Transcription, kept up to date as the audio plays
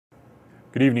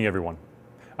Good evening, everyone.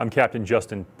 I'm Captain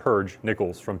Justin Purge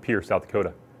Nichols from Pierce, South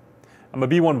Dakota. I'm a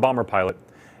B-1 bomber pilot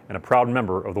and a proud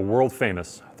member of the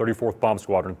world-famous 34th Bomb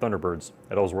Squadron Thunderbirds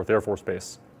at Ellsworth Air Force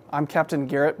Base. I'm Captain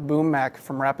Garrett Boom Mack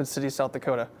from Rapid City, South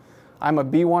Dakota. I'm a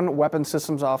B-1 Weapons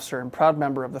Systems Officer and proud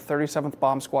member of the 37th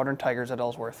Bomb Squadron Tigers at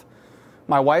Ellsworth.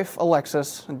 My wife,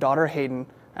 Alexis, and daughter, Hayden,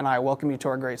 and I welcome you to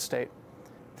our great state.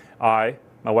 I,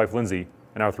 my wife, Lindsay,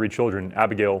 and our 3 children,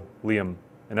 Abigail, Liam,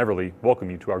 and Everly, welcome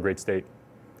you to our great state.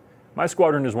 My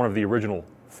squadron is one of the original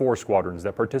 4 squadrons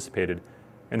that participated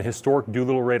in the historic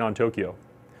Doolittle raid on Tokyo.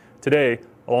 Today,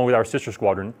 along with our sister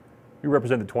squadron, we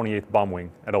represent the 28th Bomb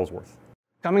Wing at Ellsworth.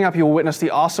 Coming up, you will witness the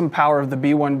awesome power of the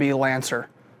B-1B Lancer,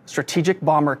 a strategic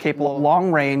bomber capable of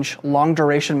long-range,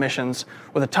 long-duration missions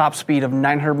with a top speed of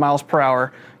 900 miles per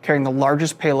hour, carrying the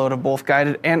largest payload of both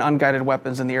guided and unguided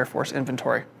weapons in the Air Force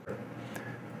inventory.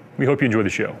 We hope you enjoy the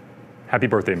show. Happy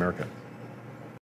birthday, America.